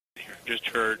just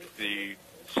heard, the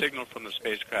signal from the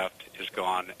spacecraft is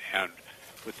gone, and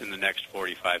within the next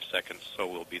 45 seconds, so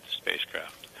will be the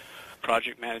spacecraft.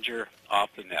 Project manager, off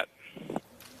the net.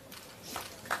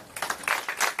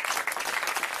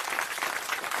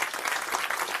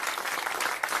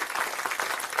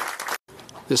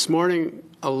 This morning,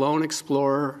 a lone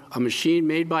explorer, a machine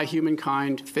made by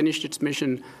humankind, finished its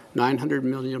mission 900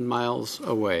 million miles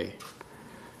away.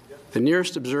 The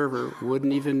nearest observer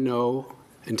wouldn't even know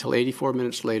until 84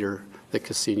 minutes later that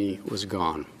Cassini was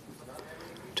gone.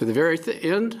 To the very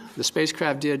end, the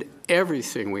spacecraft did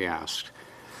everything we asked.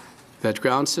 That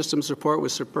ground system support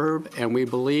was superb, and we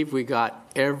believe we got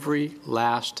every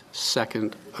last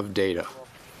second of data.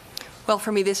 Well,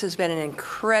 for me, this has been an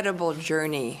incredible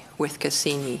journey with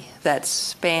Cassini that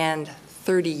spanned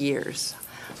 30 years.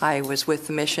 I was with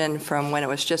the mission from when it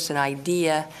was just an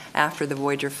idea after the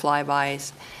Voyager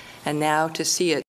flybys, and now to see it